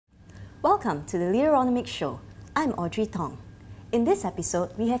Welcome to the Leaderonomics show. I'm Audrey Tong. In this episode,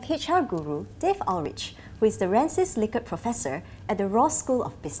 we have HR guru Dave Ulrich, who is the Rensis Likert Professor at the Ross School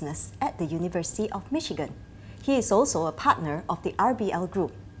of Business at the University of Michigan. He is also a partner of the RBL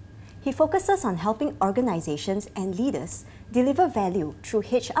Group. He focuses on helping organizations and leaders deliver value through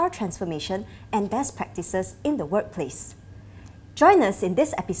HR transformation and best practices in the workplace. Join us in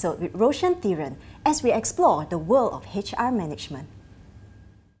this episode with Roshan Thiran as we explore the world of HR management.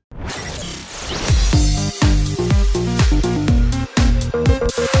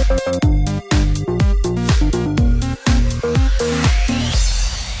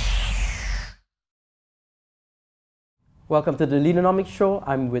 Welcome to the Leaderonomics show.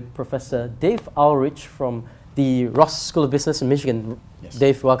 I'm with Professor Dave Ulrich from the Ross School of Business in Michigan. Yes.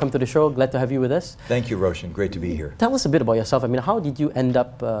 Dave, welcome to the show. Glad to have you with us. Thank you, Roshan. Great to be here. Tell us a bit about yourself. I mean, how did you end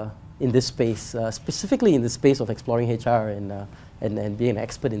up in this space, specifically in the space of exploring HR and being an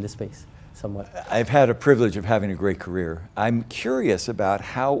expert in this space, somewhat? I've had a privilege of having a great career. I'm curious about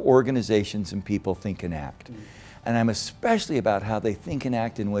how organizations and people think and act. And I'm especially about how they think and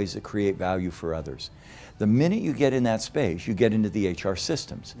act in ways that create value for others. The minute you get in that space, you get into the HR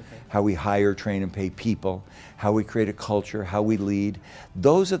systems. Okay. How we hire, train, and pay people, how we create a culture, how we lead.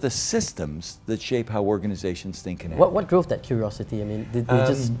 Those are the systems that shape how organizations think and act. What drove that curiosity? I mean, did you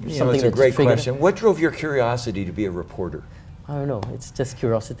just something it's a great question. What drove your curiosity to be a reporter? I don't know. It's just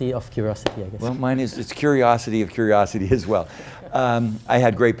curiosity of curiosity, I guess. Well, mine is, it's curiosity of curiosity as well. I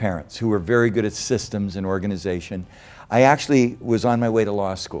had great parents who were very good at systems and organization. I actually was on my way to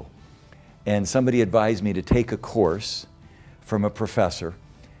law school, and somebody advised me to take a course from a professor,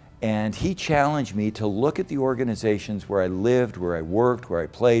 and he challenged me to look at the organizations where I lived, where I worked, where I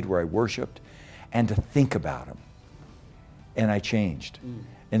played, where I worshiped, and to think about them. And I changed.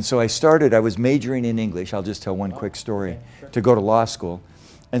 And so I was majoring in English. I'll just tell one quick story. Okay, sure. To go to law school.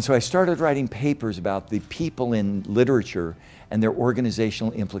 And so I started writing papers about the people in literature and their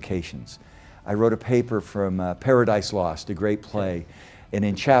organizational implications. I wrote a paper from Paradise Lost, a great play. And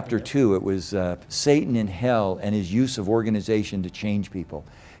in chapter 2, it was Satan in hell and his use of organization to change people.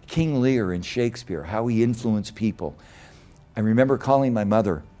 King Lear in Shakespeare, how he influenced people. I remember calling my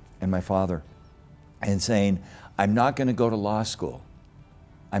mother and my father and saying, I'm not going to go to law school.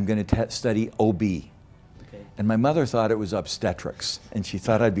 I'm going to study OB. Okay. And my mother thought it was obstetrics, and she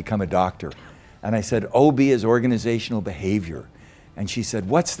thought I'd become a doctor. And I said, OB is organizational behavior. And she said,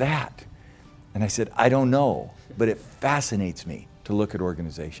 what's that? And I said, I don't know, but it fascinates me to look at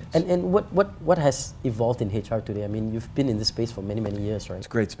organizations. And what has evolved in HR today? I mean, you've been in this space for many, many years, right? It's a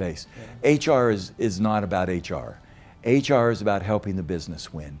great space. Yeah. HR is not about HR. HR is about helping the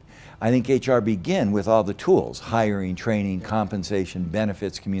business win. I think HR begin with all the tools, hiring, training, compensation,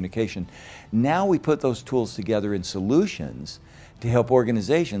 benefits, communication. Now we put those tools together in solutions to help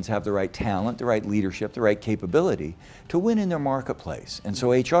organizations have the right talent, the right leadership, the right capability to win in their marketplace. And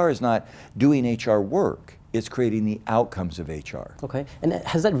so HR is not doing HR work, it's creating the outcomes of HR. Okay, and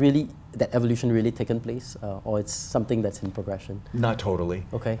has that evolution really taken place, or it's something that's in progression? Not totally.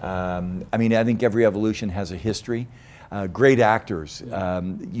 Okay. I mean, I think every evolution has a history. Great actors,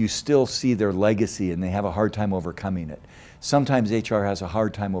 you still see their legacy and they have a hard time overcoming it. Sometimes HR has a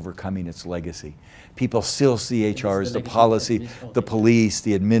hard time overcoming its legacy. People still see HR as the policy, the police,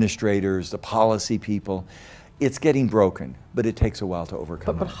 the administrators, the policy people. It's getting broken, but it takes a while to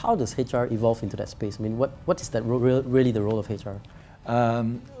overcome But how does HR evolve into that space? I mean, what is that really the role of HR?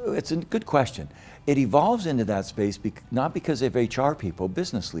 It's a good question. It evolves into that space not because of HR people,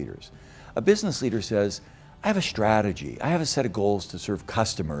 business leaders. A business leader says, I have a strategy. I have a set of goals to serve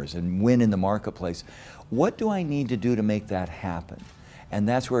customers and win in the marketplace. What do I need to do to make that happen? And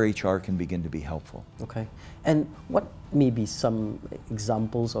that's where HR can begin to be helpful. Okay. And what may be some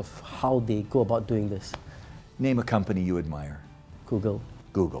examples of how they go about doing this? Name a company you admire. Google.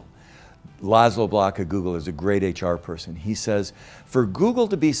 Google. Laszlo Block at Google is a great HR person. He says, for Google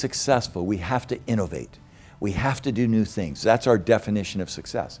to be successful, we have to innovate. We have to do new things. That's our definition of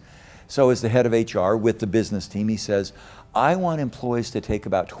success. So as the head of HR with the business team, he says, I want employees to take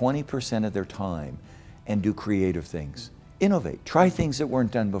about 20% of their time and do creative things. Innovate, try things that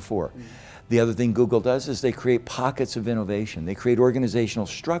weren't done before. The other thing Google does is they create pockets of innovation. They create organizational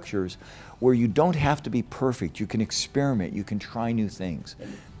structures where you don't have to be perfect. You can experiment, you can try new things.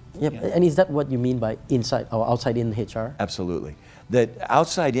 Yep. Yeah. And is that what you mean by inside or outside in HR? Absolutely. That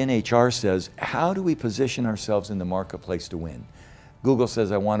outside in HR says, how do we position ourselves in the marketplace to win? Google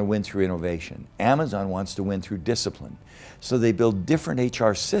says, I want to win through innovation. Amazon wants to win through discipline. So they build different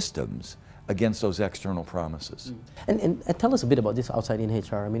HR systems against those external promises. And tell us a bit about this outside in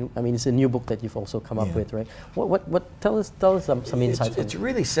HR. I mean, it's a new book that you've also come up with, right? Tell us some insights. It's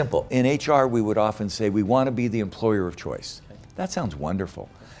really simple. In HR, we would often say we want to be the employer of choice. That sounds wonderful.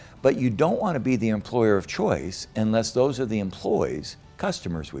 But you don't want to be the employer of choice unless those are the employees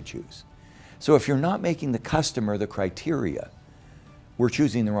customers would choose. So if you're not making the customer the criteria, we're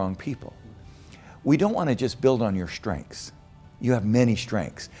choosing the wrong people. We don't want to just build on your strengths. You have many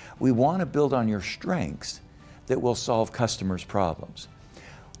strengths. We want to build on your strengths that will solve customers' problems.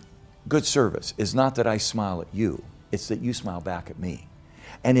 Good service is not that I smile at you, it's that you smile back at me.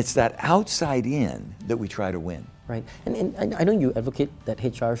 And it's that outside in that we try to win. Right, and I know you advocate that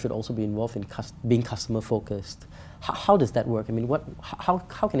HR should also be involved in being customer focused. How does that work? I mean, how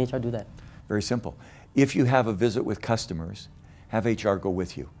can HR do that? Very simple. If you have a visit with customers, have HR go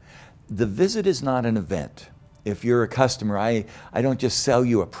with you. The visit is not an event. If you're a customer, I don't just sell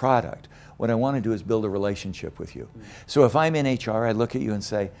you a product. What I want to do is build a relationship with you. So if I'm in HR, I look at you and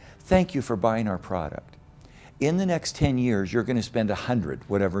say, thank you for buying our product. In the next 10 years, you're going to spend 100,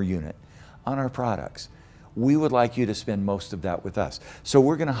 whatever unit, on our products. We would like you to spend most of that with us. So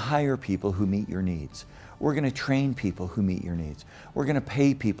we're going to hire people who meet your needs. We're going to train people who meet your needs. We're going to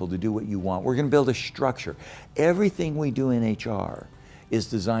pay people to do what you want. We're going to build a structure. Everything we do in HR is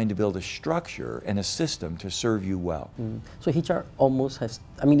designed to build a structure and a system to serve you well. So HR almost has,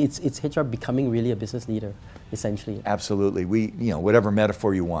 I mean, it's HR becoming really a business leader, essentially. Absolutely. We, whatever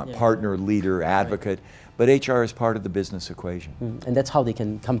metaphor you want, partner, leader, advocate, but HR is part of the business equation. And that's how they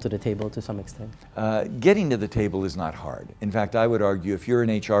can come to the table to some extent. Getting to the table is not hard. In fact, I would argue if you're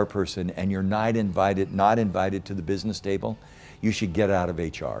an HR person and you're not invited to the business table, you should get out of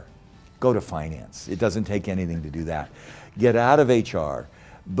HR. Go to finance. It doesn't take anything to do that. Get out of HR.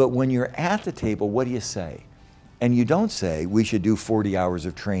 But when you're at the table, what do you say? And you don't say, we should do 40 hours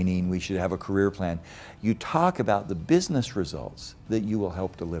of training, we should have a career plan. You talk about the business results that you will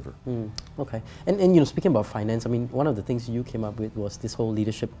help deliver. Okay. And speaking about finance, I mean, one of the things you came up with was this whole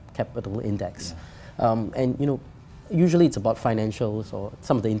leadership capital index. And usually it's about financials or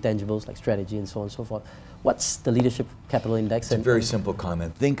some of the intangibles like strategy and so on and so forth. What's the leadership capital index? It's a very simple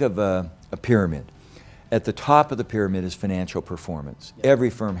comment. Think of a pyramid. At the top of the pyramid is financial performance. Every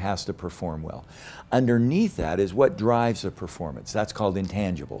firm has to perform well. Underneath that is what drives the performance. That's called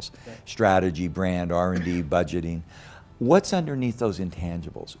intangibles. Strategy, brand, R&D, budgeting. What's underneath those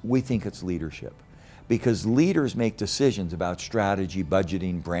intangibles? We think it's leadership. Because leaders make decisions about strategy,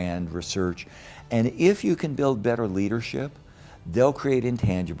 budgeting, brand, research. And if you can build better leadership, they'll create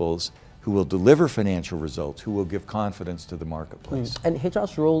intangibles who will deliver financial results, who will give confidence to the marketplace. And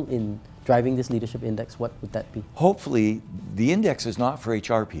HR's role in driving this leadership index, what would that be? Hopefully, the index is not for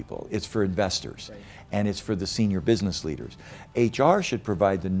HR people, it's for investors, and it's for the senior business leaders. HR should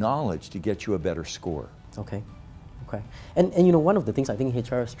provide the knowledge to get you a better score. Okay. Okay. And one of the things I think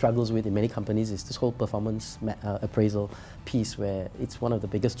HR struggles with in many companies is this whole performance appraisal piece, where it's one of the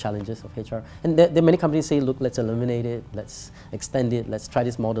biggest challenges of HR. And there many companies say, look, let's eliminate it, let's extend it, let's try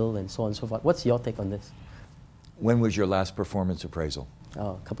this model, and so on and so forth. What's your take on this? When was your last performance appraisal?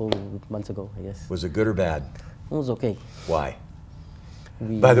 A couple months ago, I guess. Was it good or bad? It was okay. Why?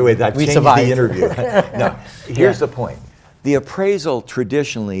 By the way, that changed the interview. No, here's the point. The appraisal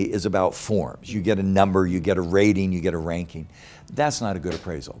traditionally is about forms. You get a number, you get a rating, you get a ranking. That's not a good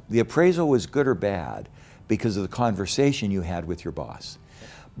appraisal. The appraisal was good or bad because of the conversation you had with your boss.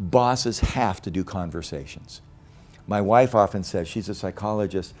 Bosses have to do conversations. My wife often says, she's a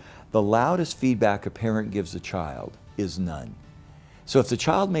psychologist, the loudest feedback a parent gives a child is none. So if the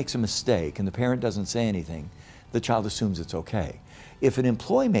child makes a mistake and the parent doesn't say anything, the child assumes it's okay. If an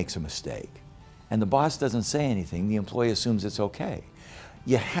employee makes a mistake and the boss doesn't say anything, the employee assumes it's okay.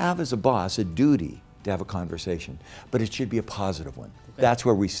 You have, as a boss, a duty to have a conversation, but it should be a positive one. Okay. That's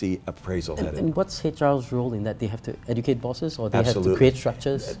where we see appraisal headed. And what's HR's role in that? They have to educate bosses, or they Absolutely. have to create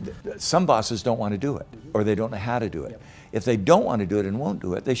structures? Some bosses don't want to do it, or they don't know how to do it. If they don't want to do it and won't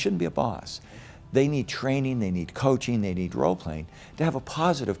do it, they shouldn't be a boss. They need training, they need coaching, they need role-playing to have a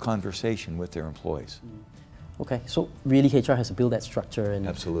positive conversation with their employees. Okay, so really HR has to build that structure and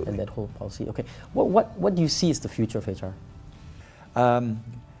that whole policy. Okay, what do you see as the future of HR?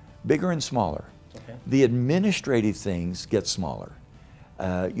 Bigger and smaller. Okay. The administrative things get smaller.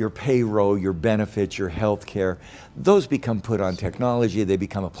 Your payroll, your benefits, your health care, those become put on technology, they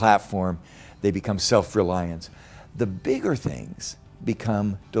become a platform, they become self-reliance. The bigger things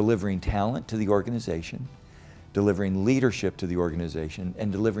become delivering talent to the organization, delivering leadership to the organization,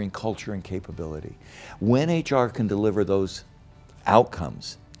 and delivering culture and capability. When HR can deliver those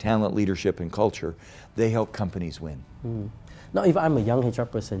outcomes, talent, leadership, and culture, they help companies win. Now, if I'm a young HR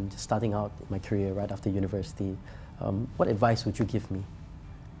person just starting out my career right after university, what advice would you give me?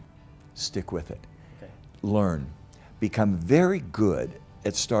 Stick with it. Okay. Learn. Become very good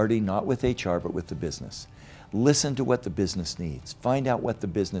at starting not with HR but with the business. Listen to what the business needs. Find out what the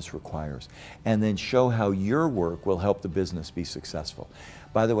business requires. And then show how your work will help the business be successful.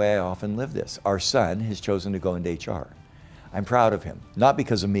 By the way, I often live this. Our son has chosen to go into HR. I'm proud of him. Not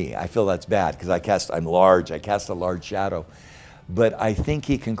because of me. I feel that's bad because I'm large. I cast a large shadow. But I think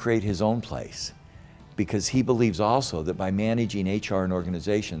he can create his own place because he believes also that by managing HR and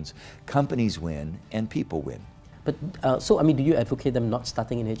organizations, companies win and people win. But, so, I mean, do you advocate them not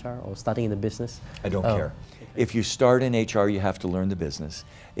starting in HR or starting in the business? I don't care. If you start in HR, you have to learn the business.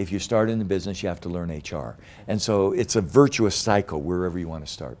 If you start in the business, you have to learn HR. And so it's a virtuous cycle wherever you want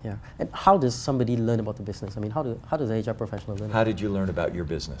to start. Yeah. And how does somebody learn about the business? I mean, how does a HR professional learn? How did you learn about your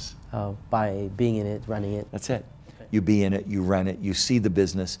business? By being in it, running it. That's it. You be in it, you run it, you see the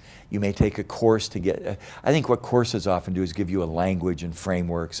business. You may take a course to get, I think what courses often do is give you a language and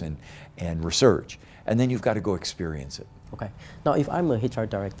frameworks and research. And then you've got to go experience it. Okay. Now, if I'm a HR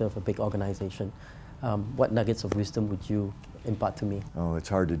director of a big organization, what nuggets of wisdom would you impart to me? Oh, it's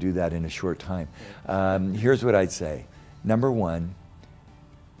hard to do that in a short time. Here's what I'd say. Number one,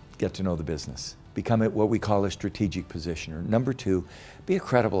 get to know the business. Become what we call a strategic positioner. Number two, be a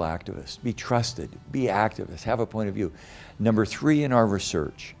credible activist. Be trusted. Be activist. Have a point of view. Number three in our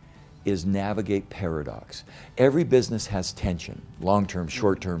research is navigate paradox. Every business has tension, long-term,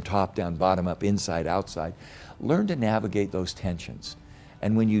 short-term, top-down, bottom-up, inside, outside. Learn to navigate those tensions.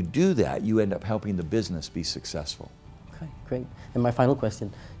 And when you do that, you end up helping the business be successful. Okay, great. And my final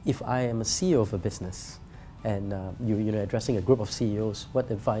question, if I am a CEO of a business and you're addressing a group of CEOs,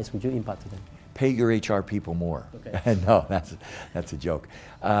 what advice would you impart to them? Pay your HR people more. Okay. No, that's a joke.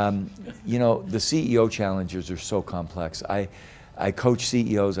 You know, the CEO challenges are so complex. I coach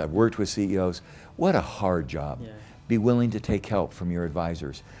CEOs, I've worked with CEOs. What a hard job. Yeah. Be willing to take help from your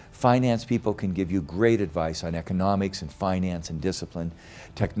advisors. Finance people can give you great advice on economics and finance and discipline.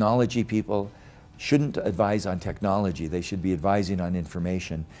 Technology people shouldn't advise on technology, they should be advising on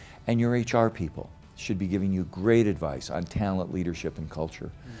information. And your HR people should be giving you great advice on talent, leadership, and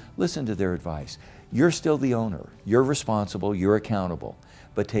culture. Listen to their advice. You're still the owner. You're responsible, you're accountable,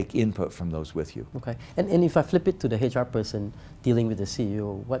 but take input from those with you. Okay. And if I flip it to the HR person dealing with the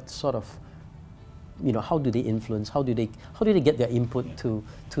CEO, what sort of, you know, how do they influence, how do they get their input to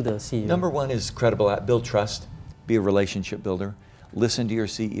the CEO? Number one is credible, build trust, be a relationship builder. Listen to your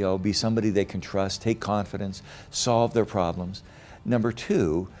CEO, be somebody they can trust, take confidence, solve their problems. Number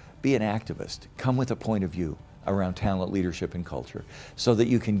two, be an activist. Come with a point of view around talent, leadership, and culture so that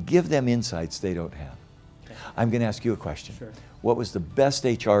you can give them insights they don't have. Okay. I'm going to ask you a question. Sure. What was the best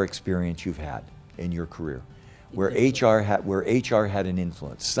HR experience you've had in your career? Where HR had an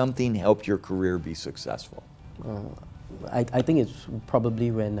influence, something helped your career be successful? I think it's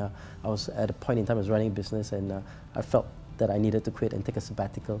probably when I was at a point in time I was running a business and I felt that I needed to quit and take a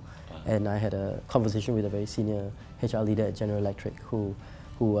sabbatical. And I had a conversation with a very senior HR leader at General Electric who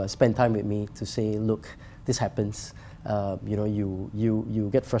spent time with me to say, look, this happens, you know, you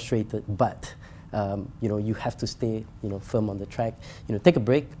get frustrated, but you know, you have to stay, you know, firm on the track. You know, take a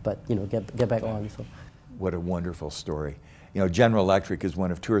break, but you know, get back on. So. What a wonderful story. You know, General Electric is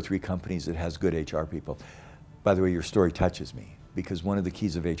one of 2 or 3 companies that has good HR people. By the way, your story touches me because one of the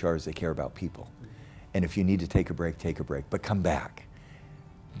keys of HR is they care about people. And if you need to take a break, but come back.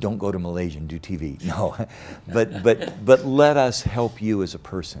 Don't go to Malaysia and do TV, no. but let us help you as a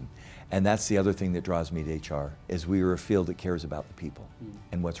person. And that's the other thing that draws me to HR, is we are a field that cares about the people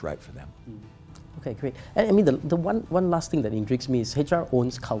and what's right for them. Okay, great. And I mean, the one last thing that intrigues me is HR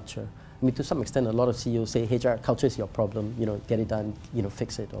owns culture. I mean, to some extent, a lot of CEOs say HR culture is your problem. You know, get it done. You know,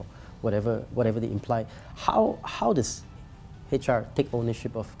 fix it or whatever they imply. How does HR take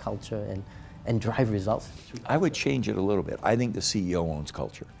ownership of culture and drive results? I would change it a little bit. I think the CEO owns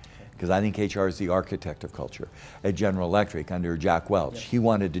culture because I think HR is the architect of culture. At General Electric, under Jack Welch, he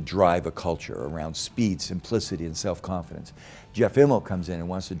wanted to drive a culture around speed, simplicity, and self-confidence. Jeff Immel comes in and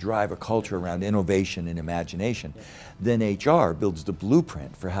wants to drive a culture around innovation and imagination. Then HR builds the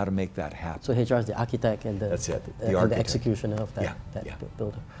blueprint for how to make that happen. So HR is the architect and the, That's it, the executioner of that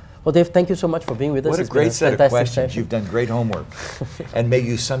builder. Well, Dave, thank you so much for being with us. What a great set of questions. You've done great homework. And may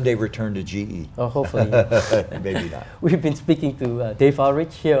you someday return to GE. Oh, hopefully. Maybe not. We've been speaking to Dave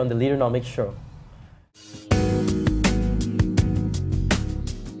Ulrich here on the Leaderonomics show.